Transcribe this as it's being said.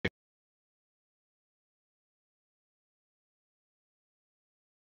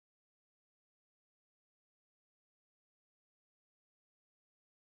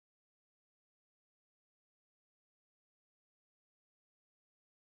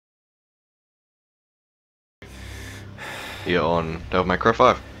here on Devil May Cry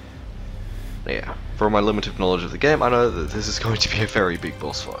 5. Yeah, from my limited knowledge of the game, I know that this is going to be a very big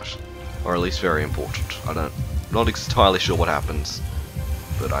boss fight. Or at least very important. Not entirely sure what happens,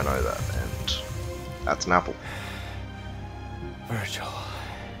 but I know that, and that's an apple. Virgil.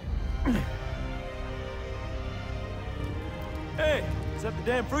 Hey, is that the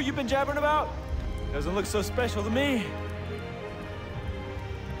damn fruit you've been jabbering about? Doesn't look so special to me.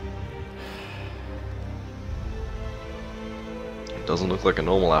 It doesn't look like a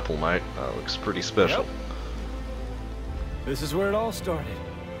normal apple, mate. Looks pretty special. Yep. This is where it all started.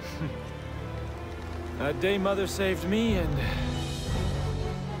 That day Mother saved me and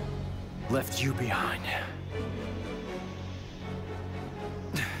left you behind.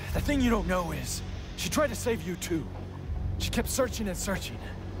 The thing you don't know is, she tried to save you too. She kept searching and searching.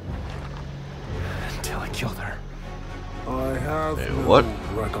 Until I killed her. I have what? no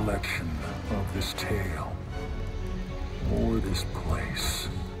recollection of this tale. Or this place.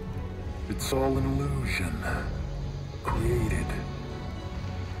 It's all an illusion. Created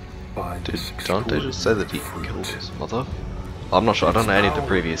by Did this Dante just say that he killed his mother? I'm not sure, I don't know any of the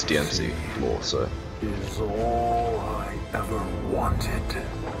previous DMC lore, so... Is all I ever wanted.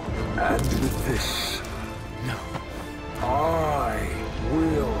 And with this, No. I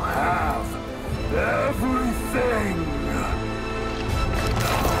will have everything!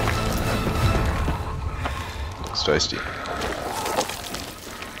 Looks tasty.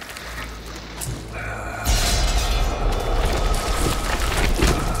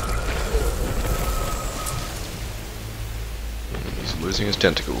 He's losing his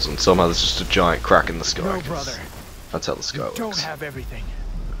tentacles, and somehow there's just a giant crack in the sky. No, brother. That's how the sky You don't works. have everything.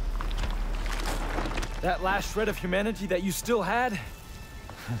 That last shred of humanity that you still had,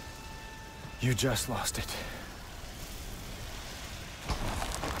 you just lost it.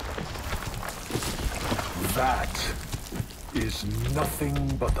 That is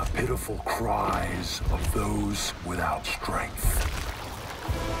nothing but the pitiful cries of those without strength.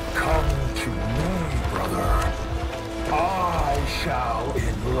 Come to me, brother. I shall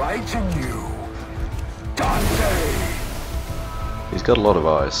enlighten you. Dante! He's got a lot of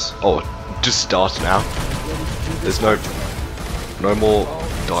eyes. Oh, it just starts now. There's no more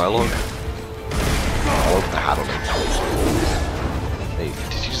dialogue. I want the hat on him. Hey,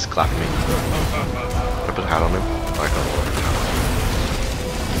 did you just clap me? I put a hat on him? I can't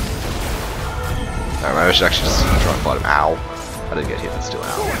Alright, maybe I should actually just try and fight him. Ow. I didn't get hit, but still ow.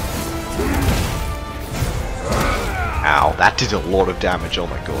 Ow, that did a lot of damage, oh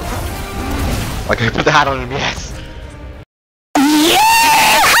my god. Okay, put the hat on him, yes!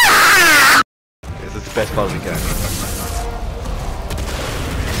 This is the best part of the game.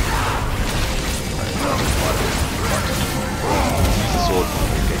 Use the sword,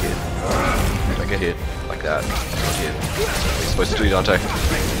 get hit. Don't get hit, like that. Get hit. What are you supposed to do, Dante?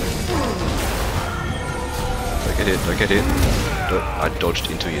 Don't get hit, don't get hit. I dodged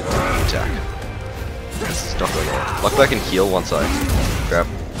into your attack. There's stuff going on. Luckily I can heal once I grab.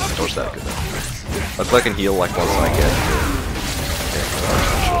 Dodge that, good enough. Luckily I can heal like once I get.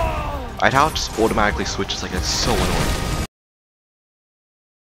 I'd how it just automatically switches, like, it's so annoying.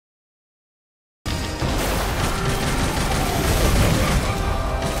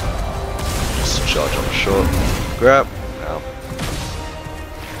 Just charge on a shot. Grab. Ow.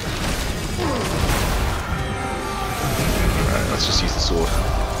 Alright, let's just use the sword.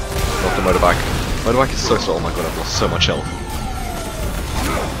 Not the motorbike. Motorbike is so slow, oh my god, I've lost so much health.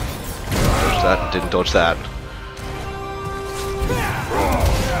 Dodge that, didn't dodge that.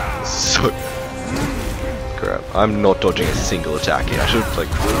 So crap. I'm not dodging a single attack here. I should have like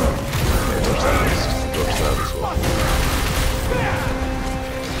dodge that first. Dodge that as well.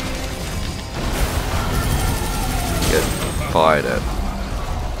 Get fired at.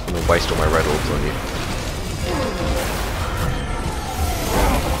 I'm gonna waste all my red orbs on you.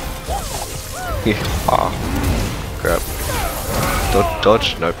 Ah. Crap.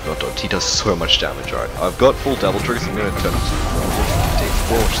 Dodge? Nope, not dodge. He does so much damage, right? I've got full double triggers, I'm gonna turn up to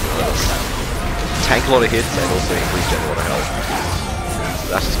D4, which is gonna let us tank a lot of hits and also regen a lot of health.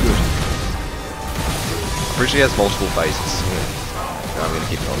 So that is good. I'm pretty sure he has multiple phases. Now I'm gonna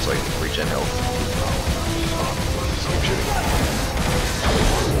keep it on so I can regen health. Keep shooting.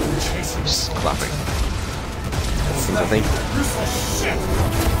 Just clapping. Things I think.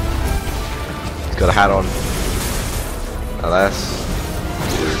 He's got a hat on. Now that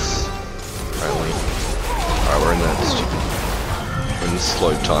is only. Alright, we're in the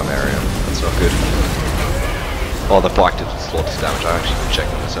slow time area. That's not good. Oh, the bike did a lot of damage. I actually checked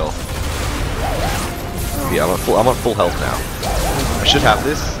it myself. Yeah, I'm at full health now. I should have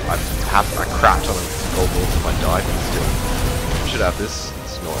this. I crapped on a gold ball if I died, but still. should have this.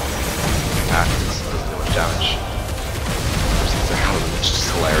 It's not active, this doesn't do much damage. It's a hell of it's just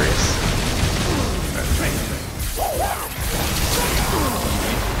hilarious.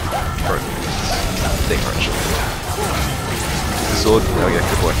 Thing right shot. The sword, oh yeah,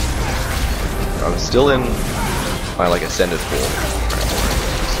 good boy. I'm still in my like ascended form.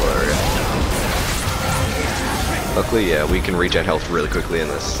 Slow area. Luckily, yeah, we can regen health really quickly in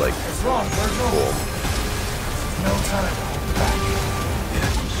this like form.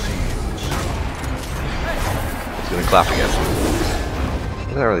 He's gonna clap again.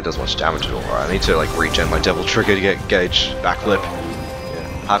 That really does much damage at all. Right, I need to like regen my devil trigger to get gauge backflip.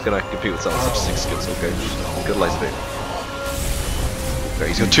 How can I compete with someone with such 6 skills? Okay, good laser beam. Okay,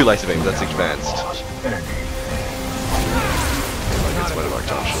 he's got 2 laser beams, that's advanced. That's my dark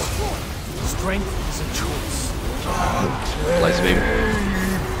time shot. Strength is a choice. Laser beam.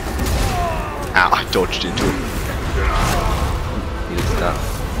 Ow, I dodged into him. He did that.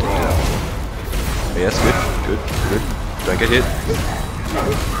 Don't do that. Yes, good. Don't get hit.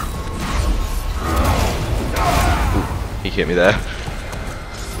 Ooh, he hit me there.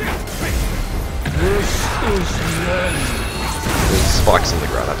 There's spikes on the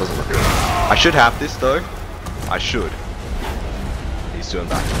ground, that doesn't look good. I should have this though. I should. He's doing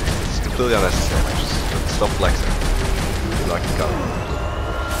back. It's completely unnecessary. Just stop flexing. I can go.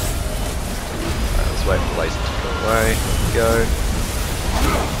 Alright, let's wait for laser to go away. Go.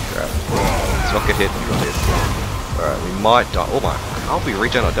 Grab. Let's not get hit. We got hit. Alright, we might die. Oh my. How we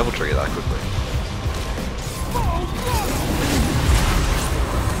regen our devil trigger that quickly?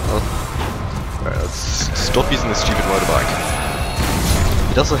 Alright, let's stop using this stupid motorbike.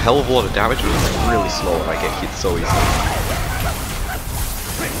 It does a hell of a lot of damage, but it's really slow and I get hit so easily.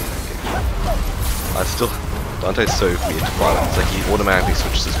 I still... Dante's so weird to fight. It's like he automatically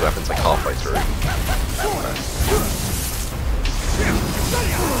switches his weapons like halfway through.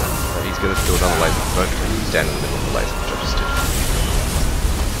 He's gonna do another laser. Don't stand in the middle of the laser, which I just did.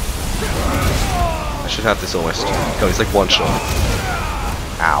 I should have this almost... God, he's like one shot.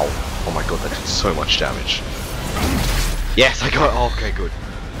 Ow. Oh my god, that did so much damage. Yes, I got it. Oh, okay, good.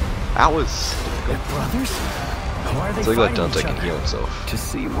 That was difficult. Brothers? Why are they it's like that fighting Dante each can other? heal himself. To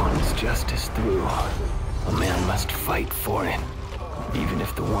see one's justice through, a man must fight for it, even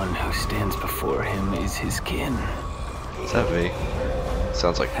if the one who stands before him is his kin. Is that V?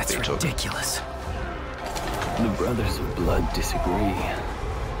 Sounds like That's V took. ridiculous. The brothers of blood disagree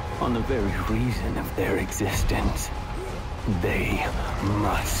on the very reason of their existence. They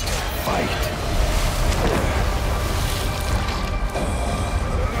must fight.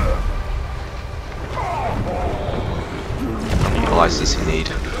 Allies does he need?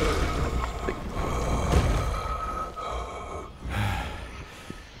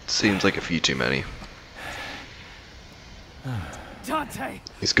 Seems like a few too many. Dante!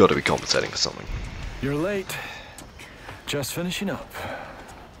 He's got to be compensating for something. You're late. Just finishing up.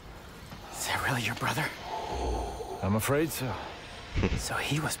 Is that really your brother? I'm afraid so. So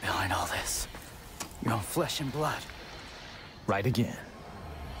he was behind all this. Your own flesh and blood. Right again.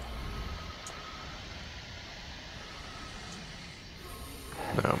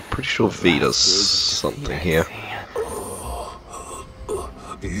 I'm pretty sure V does something here.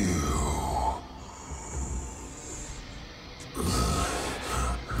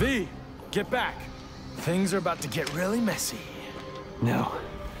 V, get back. Things are about to get really messy. No,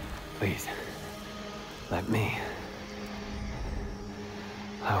 please, let me.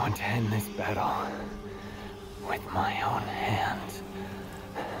 I want to end this battle with my own hands.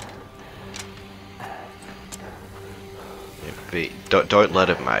 Yeah, V, don't let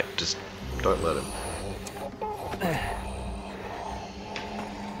him, mate. Just don't let him.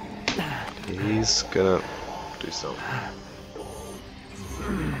 He's gonna do something.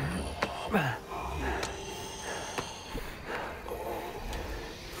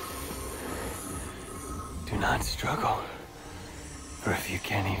 Do not struggle, for if you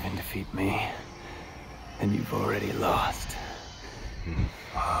can't even defeat me, then you've already lost.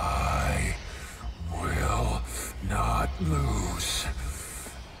 I will not lose.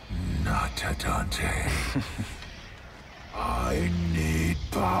 Not to Dante. I need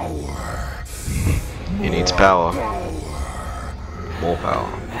power. He needs power. More power.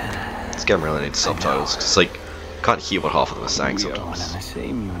 This game really needs subtitles, because like, I can't hear what half of them are saying We are one and sometimes. the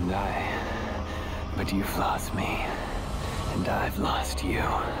same, you and I. But you've lost me, and I've lost you.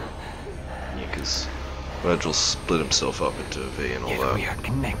 Yeah, because Virgil split himself up into V and all Yet we that. are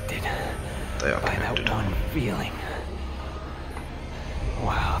connected They are by connected. that one feeling.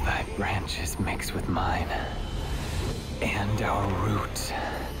 While thy branches mix with mine, and our roots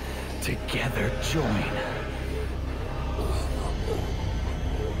together join.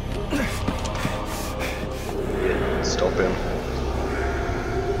 Stop him.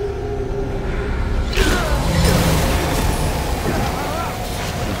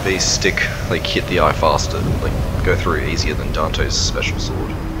 Beast stick, like, hit the eye faster, like, go through easier than Dante's special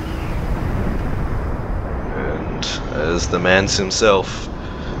sword. And as the man's himself,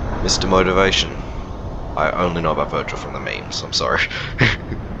 Mr. Motivation. I only know about Virgil from the memes, I'm sorry.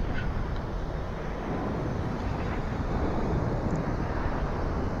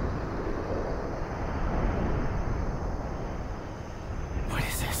 What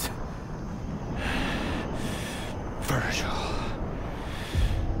is this? Virgil.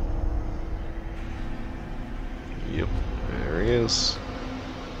 Yep, there he is.